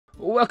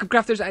Welcome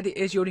crafters,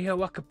 andyisyoda here,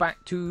 welcome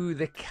back to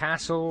the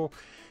castle.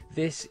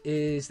 This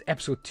is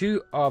episode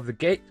 2 of the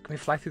gate. Can we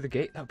fly through the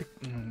gate? That would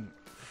be...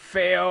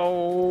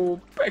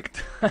 fail big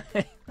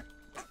time.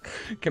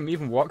 Can we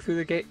even walk through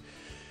the gate?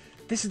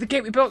 This is the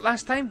gate we built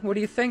last time. What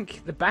do you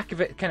think? The back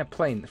of it kind of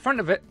plain. The front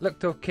of it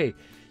looked okay.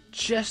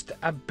 Just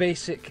a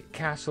basic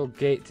castle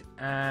gate,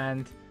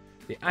 and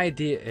the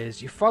idea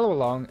is you follow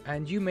along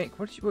and you make...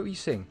 What were you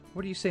saying?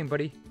 What are you saying,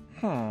 buddy?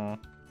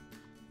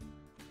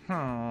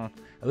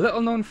 A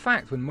little known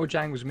fact, when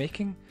Mojang was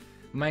making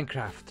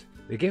Minecraft,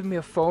 they gave me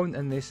a phone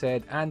and they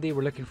said, Andy,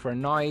 we're looking for a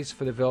noise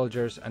for the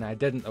villagers, and I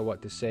didn't know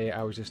what to say.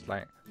 I was just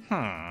like,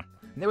 And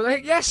they were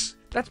like, yes,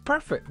 that's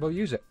perfect, we'll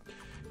use it.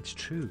 It's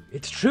true.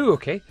 It's true,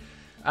 okay?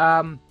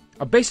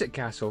 A basic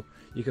castle,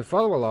 you can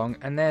follow along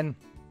and then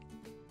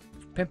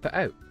pimp it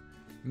out.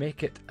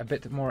 Make it a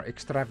bit more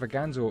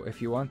extravaganzo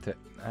if you want it.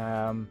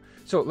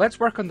 So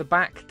let's work on the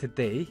back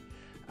today.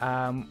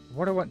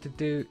 What I want to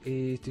do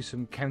is do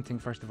some counting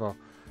first of all.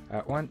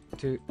 1,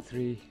 2,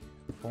 3,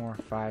 4,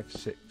 5,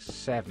 6,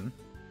 7.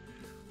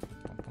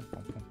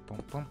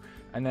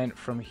 And then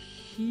from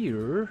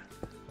here,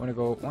 I want to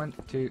go 1,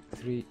 2,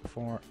 3,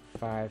 4,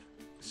 5,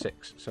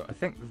 6. So I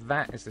think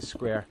that is the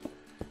square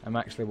I'm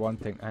actually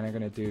wanting. And I'm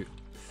going to do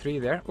 3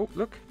 there. Oh,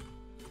 look.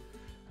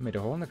 I made a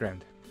hole in the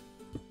ground.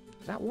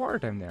 Is that water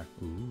down there?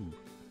 Ooh.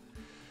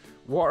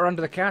 Water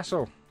under the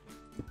castle.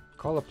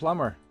 Call a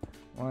plumber.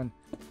 1,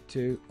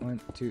 2, 1,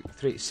 2,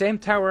 3. Same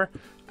tower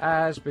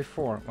as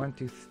before. 1,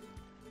 2,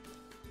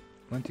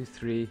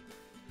 3.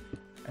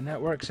 And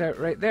that works out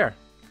right there.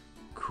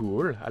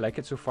 Cool. I like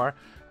it so far.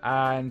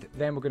 And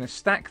then we're going to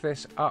stack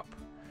this up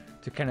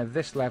to kind of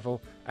this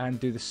level and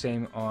do the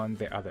same on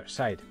the other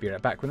side. Be right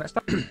back when that's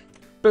done.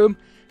 Boom.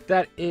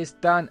 That is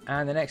done.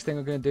 And the next thing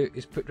we're going to do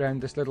is put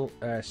around this little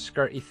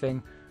skirty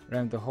thing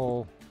around the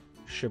whole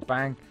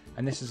shebang.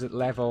 And this is at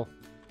level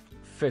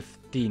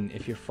 15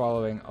 if you're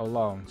following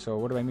along. So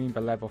what do I mean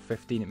by level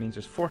 15? It means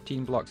there's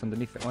 14 blocks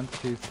underneath it. 1,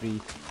 2, 3,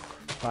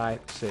 5,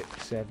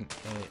 6, 7,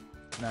 8,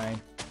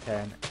 9,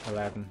 10,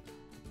 11.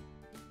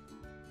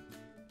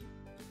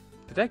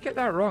 Did I get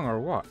that wrong or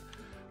what?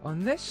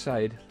 On this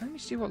side, let me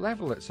see what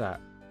level it's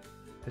at.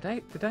 Did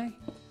I?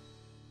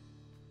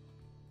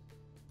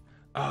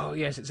 Oh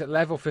yes, it's at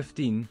level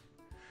 15.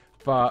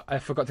 But I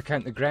forgot to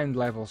count the ground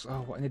levels.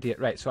 Oh, what an idiot.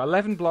 Right, so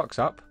 11 blocks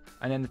up,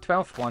 and then the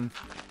 12th one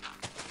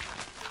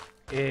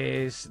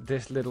is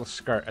this little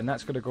skirt, and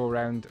that's going to go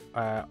around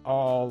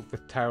all the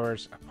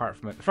towers apart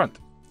from at the front.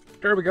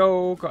 There we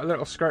go, got a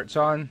little skirts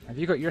on. Have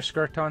you got your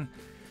skirt on?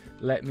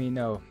 Let me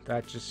know.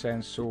 That just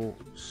sounds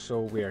so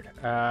weird.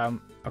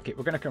 Okay,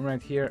 we're going to come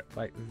around here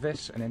like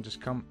this and then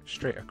just come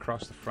straight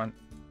across the front.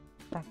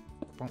 Boom,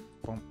 boom,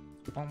 boom,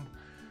 boom,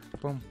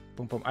 boom,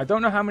 boom, boom. I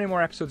don't know how many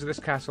more episodes of this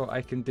castle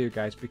I can do,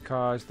 guys,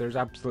 because there's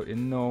absolutely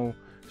no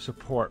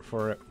support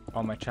for it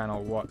on my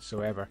channel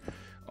whatsoever.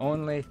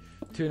 Only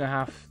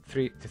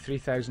 2,500 to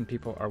 3,000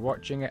 people are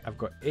watching it. I've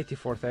got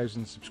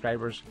 84,000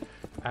 subscribers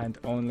and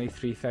only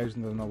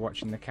 3,000 of them are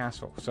watching the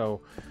castle.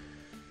 So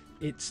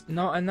it's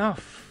not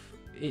enough.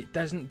 It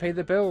doesn't pay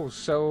the bills.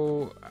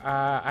 So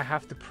I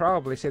have to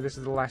probably say this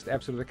is the last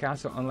episode of the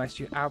castle unless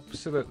you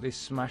absolutely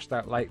smash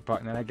that like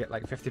button and I get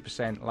like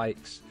 50%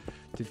 likes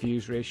to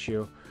views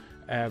ratio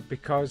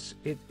because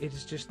it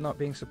is just not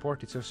being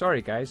supported. So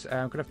sorry guys,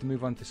 I'm going to have to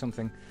move on to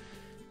something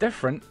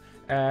different.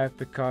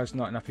 Because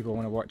not enough people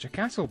want to watch a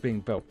castle being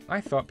built. I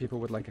thought people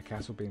would like a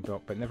castle being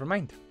built, but never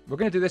mind. We're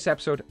going to do this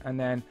episode and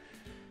then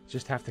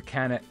just have to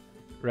can it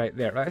right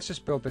there. Right, let's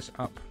just build this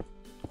up.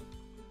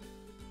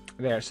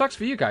 There. It sucks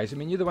for you guys. I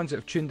mean, you're the ones that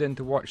have tuned in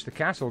to watch the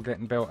castle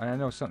getting built, and I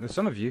know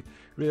some of you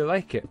really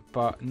like it,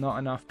 but not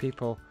enough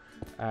people.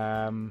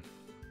 So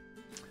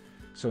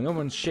no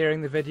one's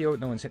sharing the video,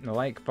 no one's hitting the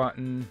like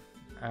button,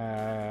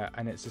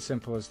 and it's as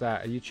simple as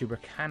that. A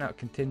YouTuber cannot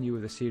continue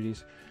with a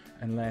series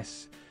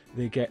unless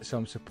they get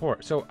some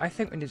support. So I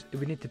think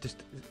we need to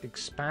just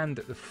expand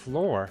the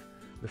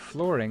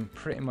flooring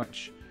pretty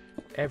much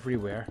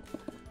everywhere.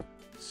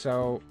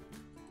 So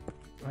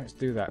let's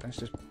do that. Let's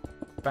just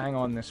bang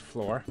on this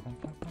floor.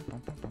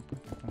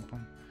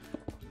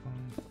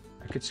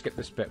 I could skip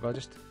this bit, but I'll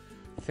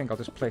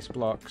just place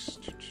blocks.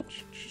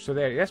 So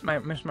there, that's my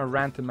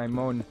rant and my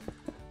moan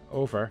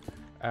over.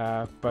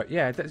 But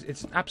yeah,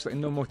 it's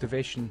absolutely no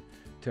motivation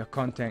to a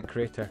content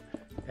creator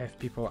if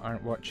people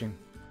aren't watching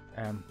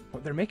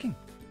what they're making,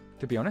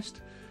 to be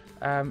honest.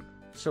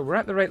 So we're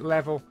at the right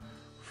level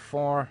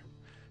for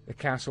the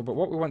castle, but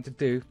what we want to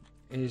do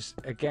is,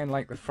 again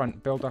like the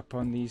front, build up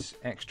on these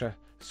extra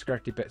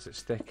skirty bits that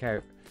stick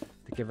out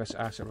to give us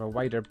a sort of a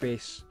wider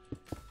base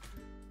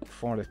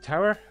for the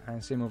tower,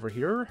 and same over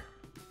here.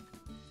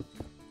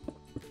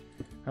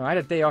 I had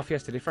a day off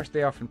yesterday, first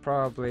day off in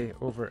probably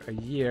over a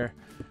year.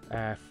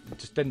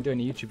 Just didn't do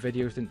any YouTube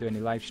videos, didn't do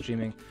any live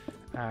streaming,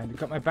 and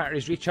got my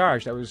batteries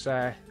recharged.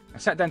 I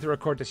sat down to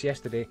record this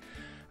yesterday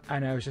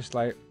and I was just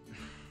like,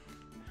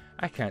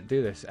 I can't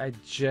do this. I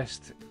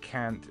just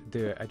can't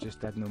do it. I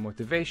just had no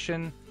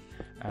motivation.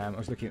 I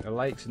was looking at the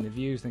likes and the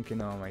views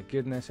thinking, oh my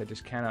goodness, I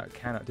just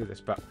cannot do this.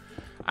 But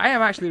I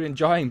am actually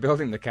enjoying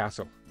building the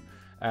castle.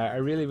 I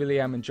really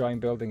am enjoying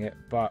building it,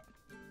 but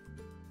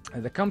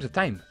there comes a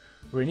time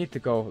where you need to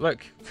go,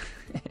 look,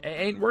 it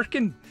ain't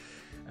working,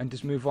 and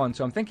just move on.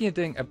 So I'm thinking of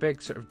doing a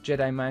big sort of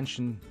Jedi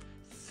Mansion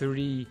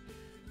 3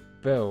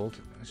 build.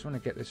 I just want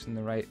to get this in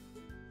the right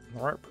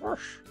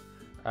push.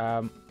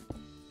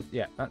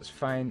 Yeah, that's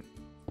fine.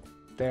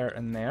 There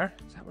and there.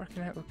 Is that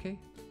working out okay?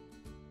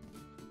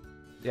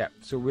 Yeah,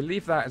 so we'll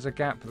leave that as a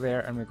gap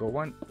there, and we go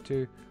 1,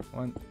 2,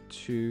 1,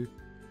 2,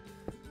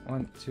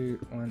 1,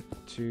 2, 1,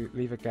 2,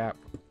 leave a gap,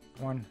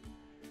 1,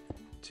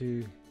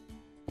 2,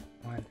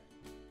 1,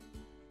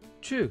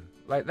 2,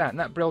 like that. And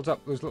that builds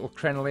up those little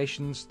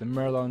crenellations, the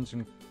merlons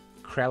and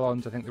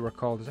crellons, I think they were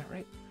called. Is that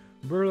right?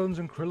 Merlons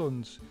and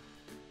crellons.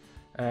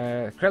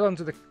 Crellons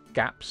are the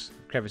gaps,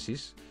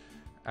 crevices.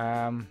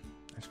 I'm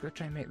just going to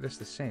try and make this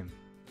the same.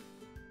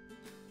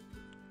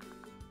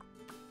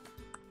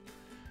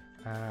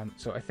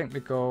 So I think we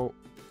go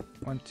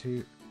 1,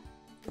 2,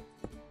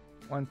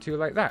 1, 2,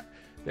 like that.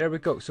 There we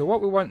go. So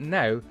what we want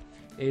now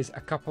is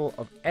a couple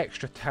of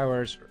extra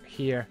towers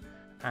here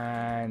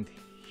and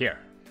here.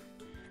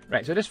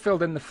 Right, so I just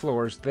filled in the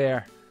floors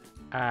there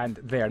and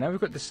there. Now we've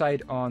got to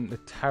decide on the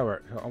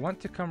tower. So I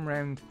want to come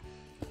round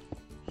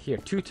here.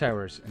 2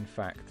 towers, in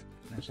fact.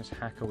 Let's just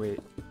hack away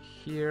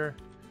here.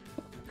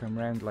 Come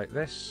round like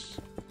this.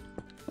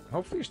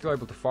 Hopefully you're still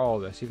able to follow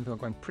this, even though I'm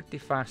going pretty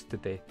fast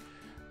today.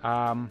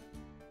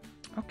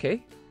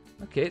 Okay,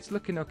 it's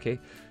looking okay.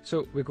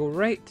 So we go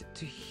right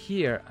to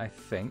here, I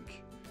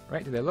think.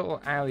 Right to the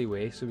little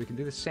alleyway, so we can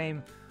do the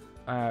same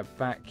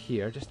back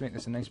here. Just to make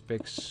this a nice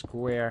big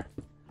square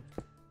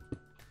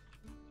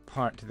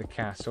part to the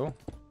castle.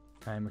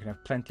 And we can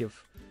have plenty of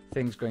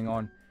things going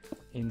on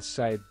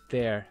inside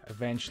there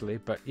eventually.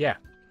 But yeah,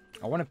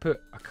 I want to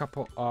put a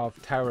couple of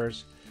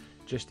towers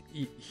just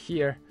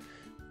here.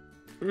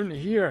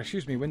 Here,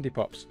 excuse me, windy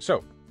pops.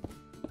 So,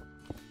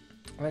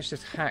 let's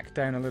just hack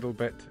down a little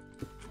bit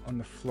on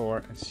the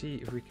floor and see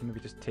if we can maybe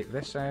just take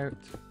this out.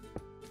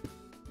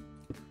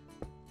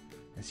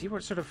 And see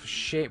what sort of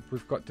shape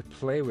we've got to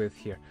play with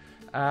here.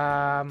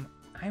 I'm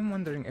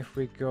wondering if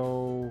we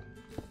go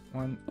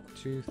 1,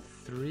 2,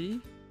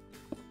 3.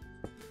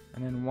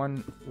 And then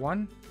 1,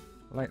 1.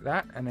 Like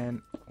that. And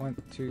then 1,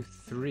 2,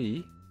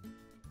 3.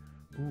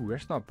 Ooh,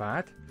 that's not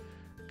bad.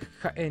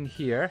 Cut in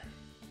here.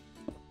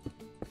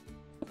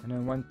 And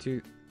then 1,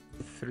 2,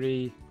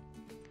 3.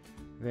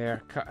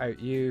 There, cut out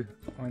you.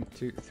 1,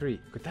 2,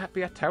 3. Could that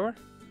be a tower?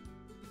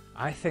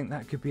 I think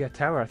that could be a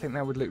tower. I think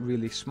that would look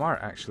really smart,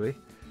 actually.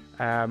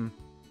 And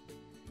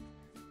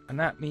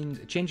that means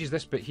it changes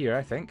this bit here,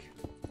 I think.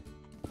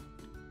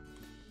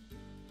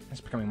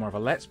 It's becoming more of a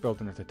let's build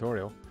in the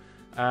tutorial.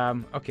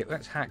 Okay,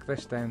 let's hack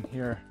this down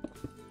here.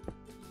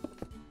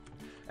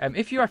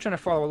 If you are trying to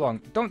follow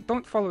along,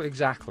 don't follow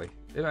exactly.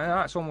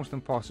 That's almost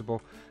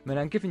impossible. I mean,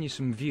 I'm giving you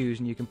some views,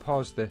 and you can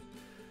pause the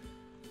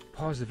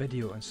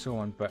video and so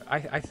on, but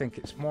I think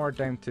it's more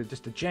down to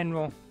just a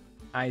general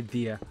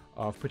idea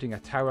of putting a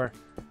tower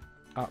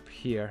up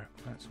here.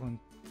 That's one.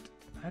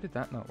 How did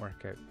that not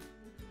work out?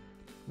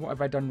 What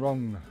have I done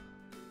wrong?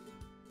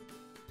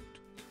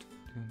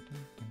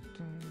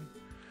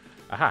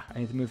 Aha, I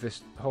need to move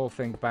this whole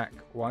thing back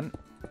 1.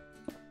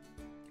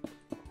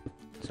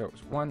 So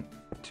it's 1,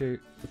 2,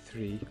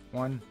 3,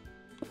 1,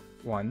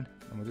 1,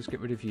 and we'll just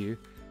get rid of you,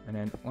 and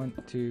then 1,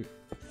 2,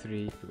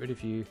 3, get rid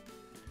of you,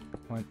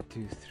 1,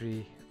 2,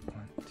 3,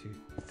 1, 2,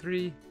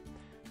 3,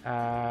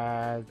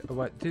 and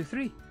 1, 2,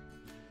 3.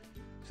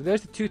 So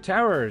there's the 2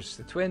 towers,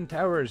 the twin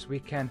towers. We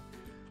can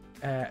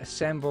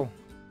assemble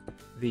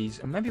these,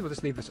 and maybe we'll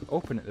just leave this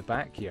open at the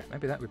back here.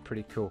 Maybe that would be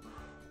pretty cool.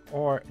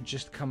 Or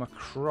just come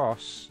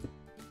across.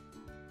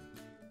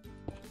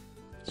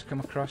 Just come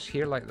across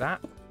here like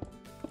that.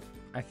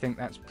 I think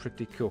that's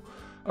pretty cool.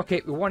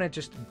 Okay, we want to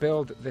just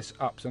build this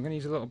up. So I'm going to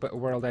use a little bit of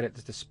World Edit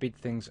just to speed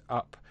things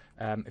up.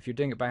 If you're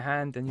doing it by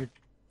hand, then you're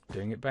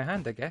doing it by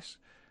hand, I guess.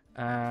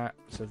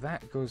 So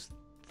that goes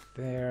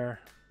there.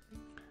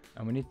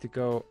 And we need to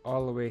go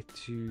all the way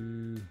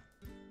to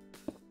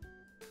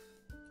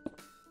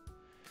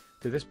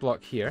this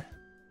block here.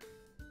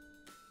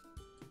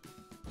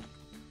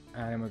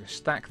 And we're going to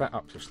stack that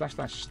up. So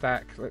 /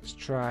 stack. Let's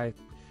try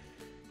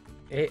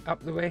 8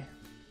 up the way.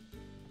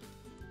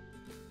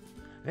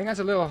 I think that's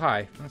a little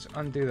high. Let's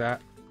undo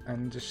that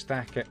and just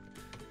stack it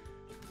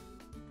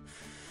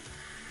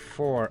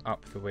 4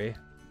 up the way.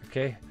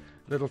 Okay,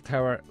 little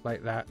tower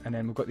like that, and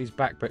then we've got these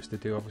back bits to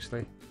do,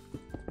 obviously.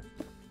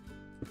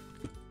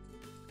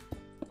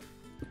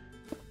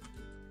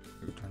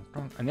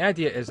 And the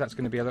idea is that's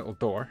going to be a little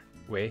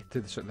doorway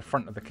to the sort of the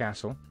front of the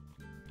castle.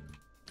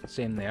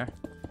 Same there.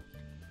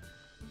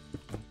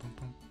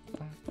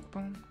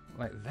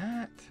 Like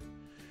that.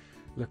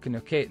 Looking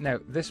okay. Now,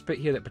 this bit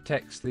here that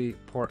protects the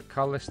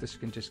portcullis, this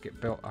can just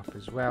get built up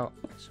as well,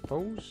 I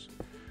suppose.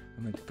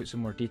 I'm going to put some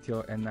more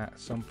detail in that at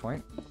some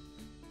point.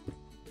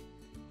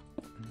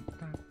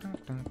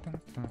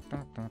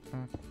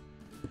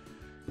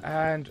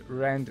 And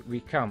round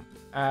we come.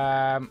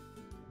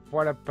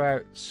 what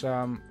about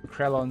some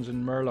Krellons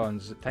and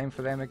Merlons? Is it time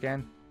for them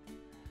again?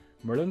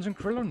 Merlons and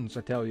Krellons,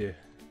 I tell you.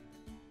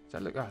 Does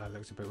that look... Oh, that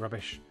looks a bit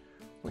rubbish.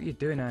 What are you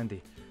doing,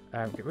 Andy?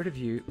 Get rid of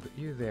you, put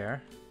you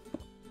there.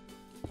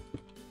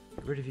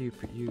 Get rid of you,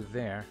 put you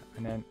there,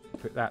 and then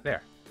put that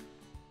there.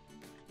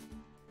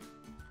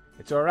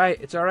 It's alright,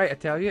 I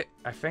tell you.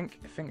 I think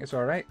it's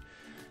alright.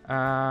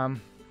 And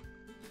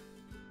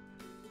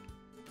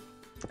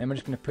we're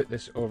just going to put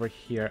this over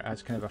here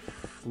as kind of a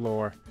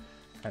floor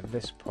at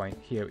this point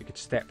here we could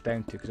step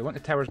down to, because I want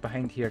the towers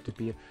behind here to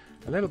be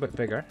a little bit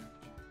bigger.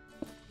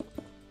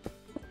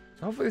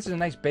 So hopefully this is a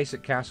nice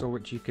basic castle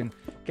which you can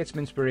get some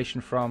inspiration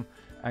from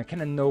and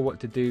kind of know what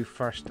to do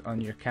first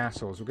on your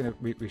castles.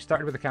 We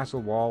started with the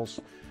castle walls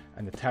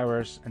and the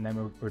towers, and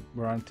then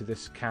we're on to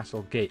this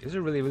castle gate. This is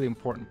a really, really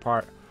important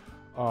part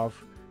of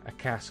a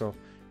castle,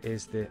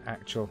 is the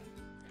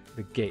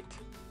gate,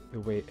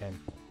 the way in.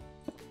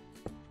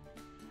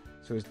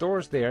 So there's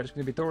doors there. There's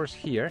going to be doors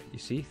here, you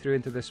see, through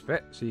into this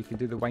bit, so you can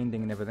do the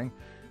winding and everything.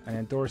 And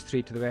then doors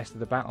through to the rest of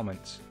the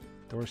battlements.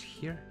 Doors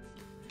here,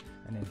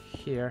 and then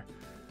here.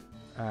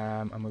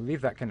 And we'll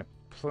leave that kind of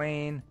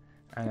plain,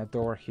 and a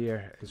door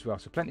here as well.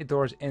 So plenty of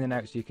doors in and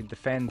out so you can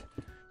defend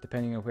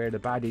depending on where the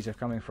baddies are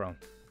coming from.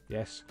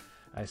 Yes,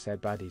 I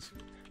said baddies.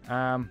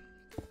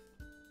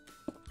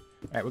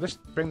 Right, we'll just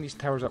bring these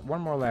towers up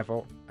one more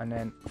level and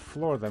then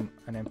floor them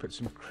and then put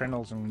some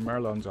crenels and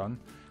merlons on.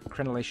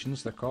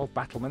 Crenellations, they're called,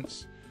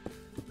 battlements.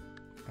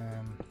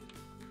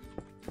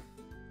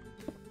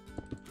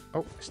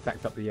 Oh,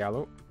 stacked up the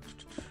yellow.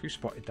 Who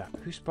spotted that?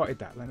 Who spotted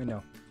that? Let me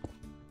know.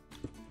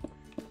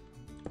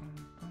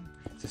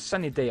 It's a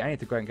sunny day. I need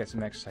to go out and get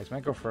some exercise. I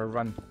might go for a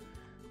run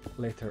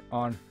later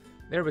on.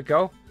 There we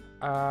go.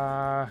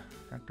 But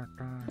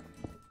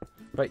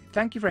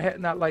thank you for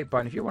hitting that like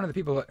button. If you're one of the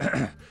people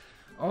that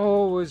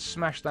always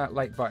smash that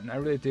like button, I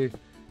really do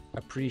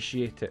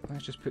appreciate it.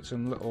 Let's just put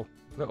some little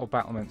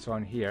battlements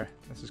on here.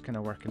 This is kind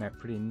of working out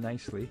pretty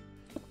nicely.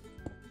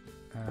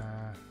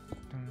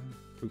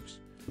 Oops.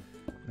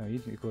 No, you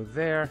need to go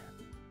there.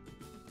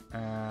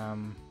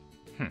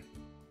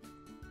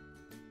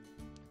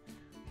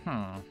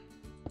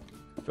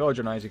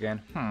 Villager noise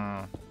again.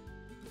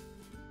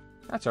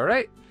 That's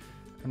alright.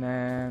 And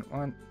then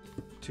 1,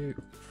 2,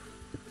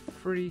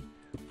 3,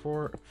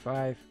 4,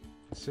 5,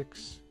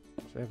 6,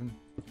 7,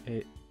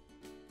 8.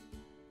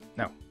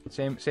 No,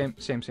 same as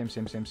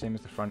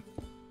the front.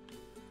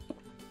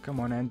 Come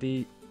on,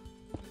 Andy.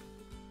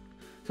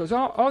 So it's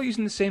all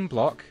using the same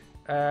block,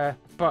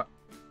 but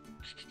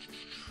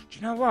do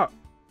you know what?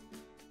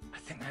 I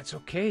think that's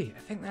okay. I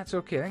think that's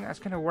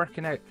kind of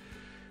working out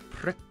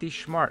pretty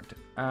smart.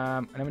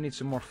 And then we need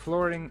some more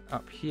flooring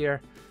up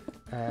here.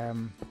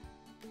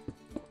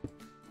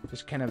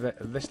 Just kind of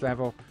at this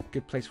level,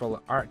 good place for all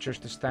the archers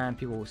to stand,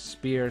 people with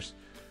spears,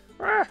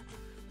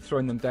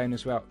 throwing them down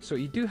as well. So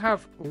you do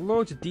have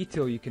loads of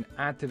detail you can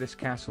add to this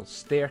castle.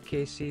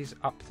 Staircases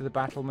up to the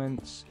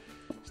battlements,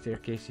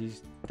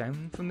 staircases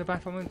down from the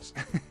battlements,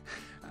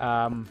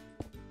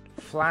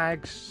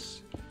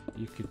 flags,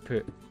 you could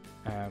put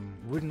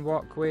wooden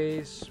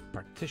walkways,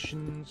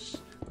 partitions,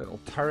 little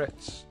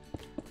turrets,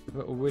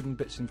 little wooden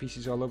bits and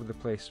pieces all over the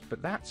place.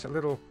 But that's a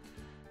little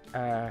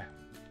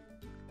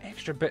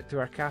extra bit to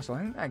our castle. I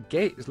think that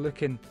gate is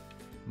looking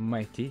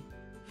mighty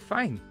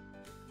fine.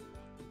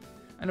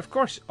 And of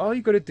course, all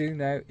you got to do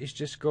now is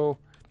just go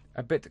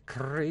a bit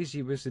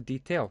crazy with the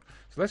detail.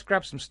 So let's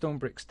grab some stone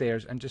brick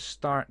stairs and just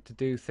start to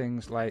do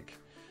things like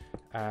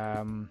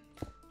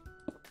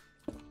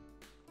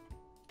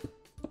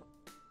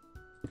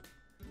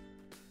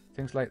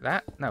things like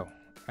that. No,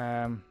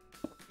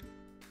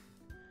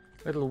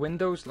 little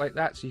windows like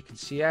that so you can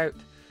see out.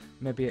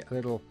 Maybe a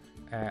little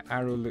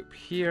arrow loop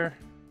here.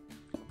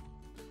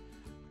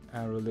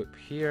 Arrow loop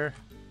here.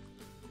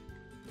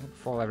 Don't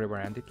fall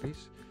everywhere, Andy,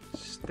 please.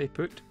 Stay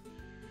put.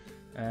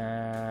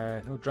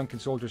 No drunken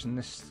soldiers in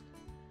this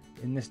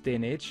day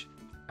and age.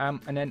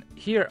 And then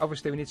here,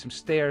 obviously, we need some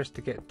stairs to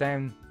get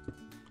down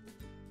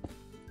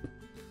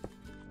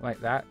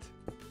like that.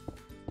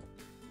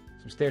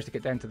 Some stairs to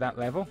get down to that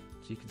level,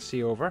 so you can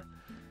see over.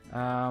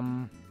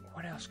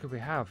 What else could we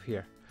have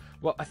here?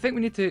 Well, I think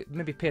we need to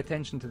maybe pay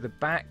attention to the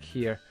back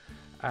here,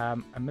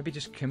 and maybe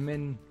just come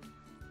in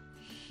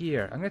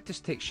here. I'm going to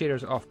just take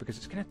shaders off because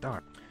it's kind of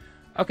dark.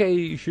 Okay,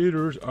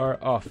 shaders are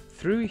off.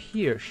 Through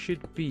here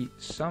should be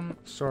some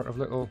sort of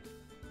little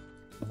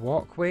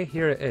walkway.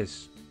 Here it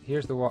is.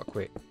 Here's the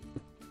walkway.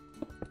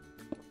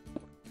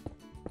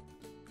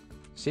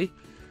 See?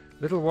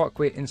 Little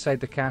walkway inside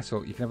the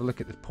castle. You can have a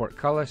look at the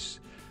portcullis.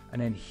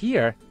 And then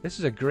here, this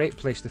is a great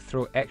place to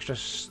throw extra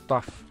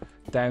stuff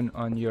down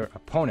on your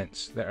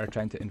opponents that are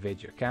trying to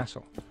invade your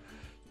castle.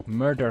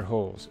 Murder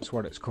holes is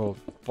what it's called.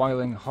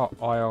 Boiling hot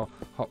oil,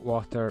 hot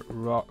water,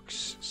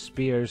 rocks,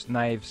 spears,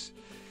 knives.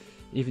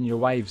 Even your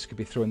wives could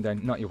be thrown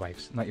down. Not your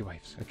wives.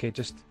 Okay,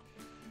 just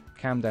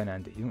calm down,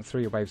 Andy. You don't throw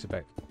your wives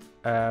about.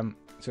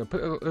 So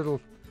put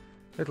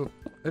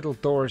little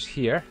doors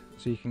here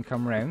so you can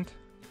come round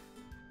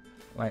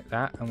like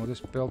that, and we'll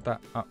just build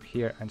that up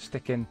here and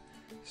stick in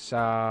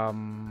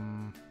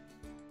some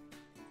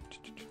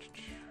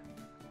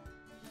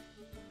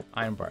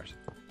iron bars.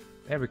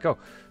 There we go.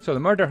 So the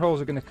murder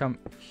holes are going to come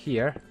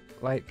here,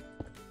 like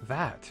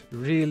that.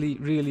 Really,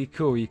 really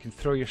cool. You can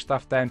throw your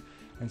stuff down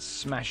and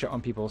smash it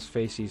on people's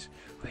faces,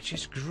 which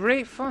is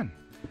great fun.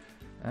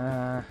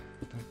 No,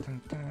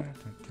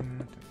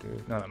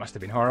 that must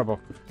have been horrible.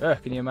 Ugh,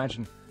 can you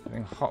imagine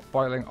having hot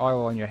boiling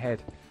oil on your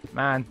head?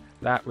 Man,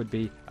 that would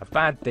be a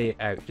bad day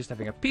out. Just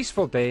having a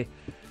peaceful day,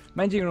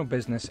 minding your own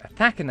business,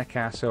 attacking the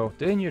castle,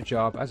 doing your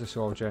job as a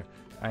soldier,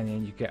 and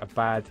then you get a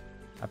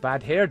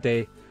bad hair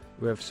day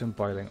with some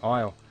boiling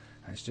oil.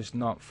 And it's just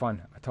not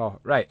fun at all.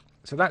 Right,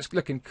 so that's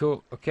looking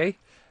cool, okay?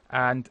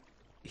 And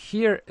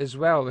here as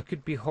well, there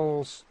could be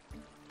holes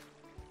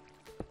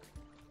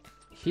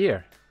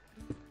here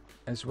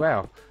as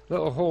well.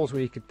 Little holes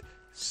where you could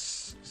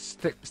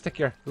stick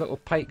your little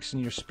pikes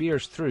and your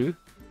spears through.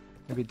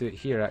 Maybe do it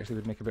here actually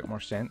would make a bit more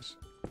sense,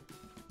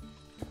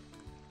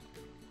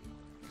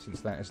 since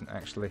that isn't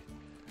actually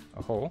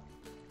a hole.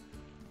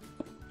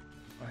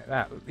 Like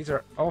that. These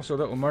are also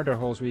little murder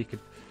holes where you could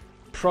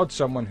prod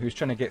someone who's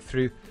trying to get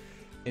through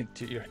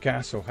into your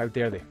castle. How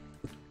dare they?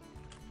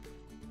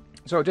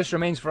 So it just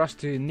remains for us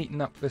to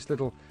neaten up this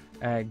little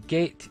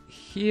gate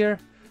here.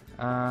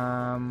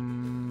 I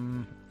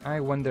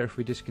wonder if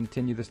we just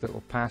continue this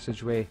little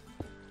passageway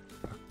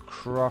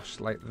across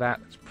like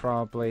that. It's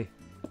probably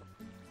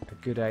a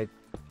good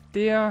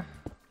idea.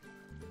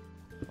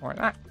 Like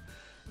that.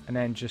 And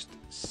then just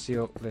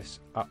seal this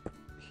up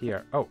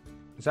here. Oh,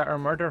 is that our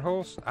murder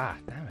holes? Ah,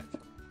 damn it.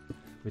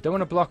 We don't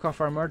want to block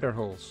off our murder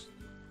holes.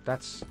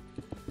 That's...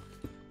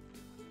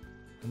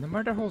 And the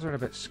murder holes are a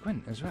bit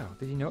squint as well.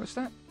 Did you notice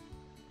that?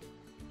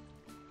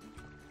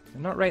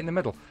 They're not right in the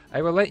middle.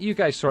 I will let you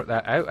guys sort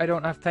that out. I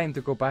don't have time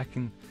to go back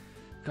and...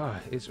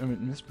 God,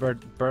 this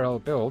burl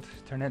build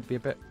turned out to be a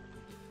bit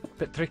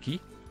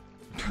tricky.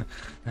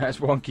 That's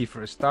wonky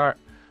for a start.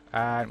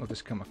 And we'll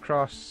just come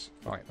across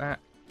like that.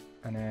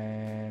 And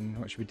then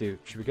what should we do?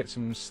 Should we get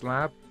some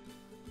slabs?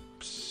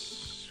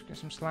 Get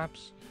some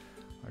slabs?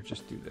 Or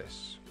just do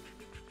this?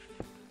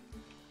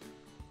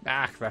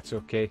 Ah, that's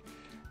okay.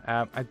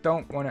 I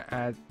don't want to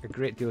add a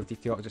great deal of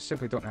detail. I just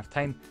simply don't have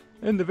time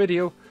in the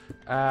video.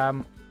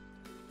 There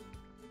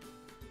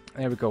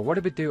we go. What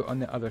did we do on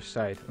the other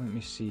side? Let me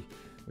see.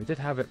 We did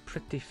have it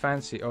pretty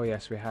fancy. Oh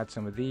yes, we had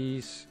some of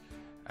these.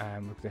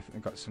 We've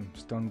definitely got some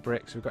stone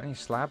bricks. We've got any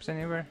slabs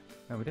anywhere?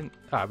 No, we didn't.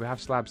 Ah, we have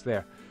slabs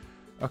there.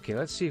 Okay,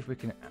 let's see if we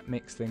can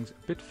make things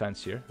a bit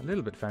fancier, a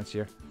little bit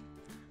fancier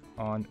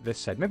on this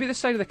side. Maybe this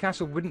side of the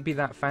castle wouldn't be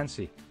that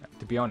fancy,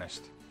 to be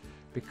honest,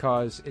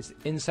 because it's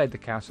inside the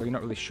castle. You're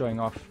not really showing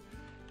off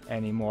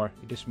anymore.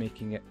 You're just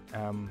making it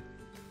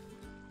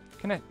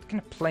kind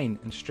of plain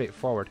and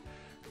straightforward.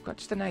 I've got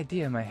just an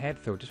idea in my head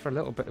though, just for a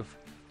little bit of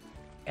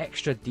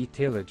extra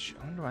detailage.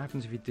 I wonder what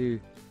happens if you do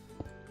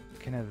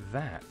kind of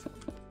that.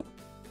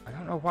 I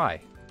don't know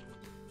why.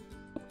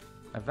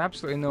 I've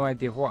absolutely no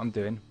idea what I'm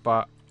doing,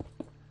 but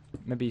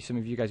maybe some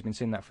of you guys have been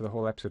saying that for the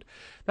whole episode.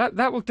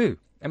 That will do.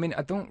 I mean,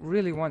 I don't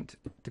really want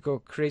to go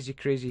crazy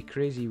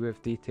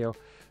with detail.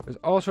 There's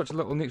all sorts of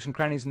little nooks and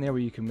crannies in there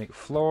where you can make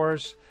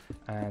floors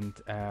and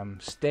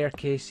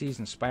staircases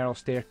and spiral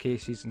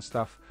staircases and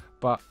stuff.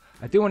 But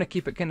I do want to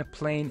keep it kind of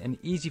plain and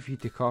easy for you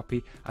to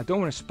copy. I don't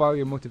want to spoil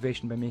your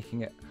motivation by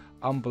making it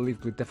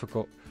unbelievably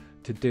difficult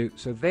to do.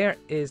 So there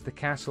is the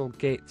Castle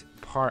Gate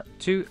Part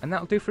 2, and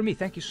that'll do for me.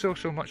 Thank you so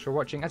much for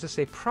watching. As I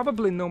say,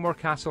 probably no more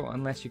castle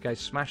unless you guys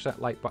smash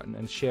that like button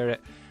and share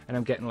it, and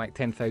I'm getting like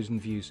 10,000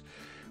 views.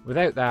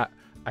 Without that,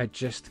 I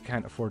just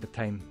can't afford the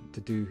time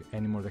to do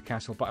any more of the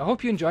castle. But I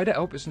hope you enjoyed it. I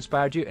hope it's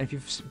inspired you. And if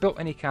you've built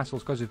any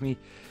castles because of me,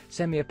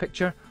 send me a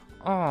picture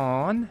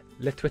on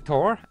le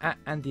Twitter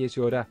at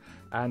andyisyoda.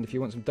 And if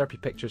you want some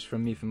derpy pictures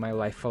from me from my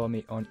life, follow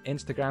me on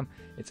Instagram.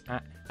 It's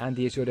at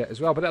andyisyoda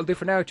as well. But that'll do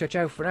for now. Ciao,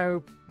 ciao for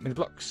now. May the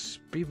blocks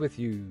be with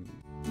you.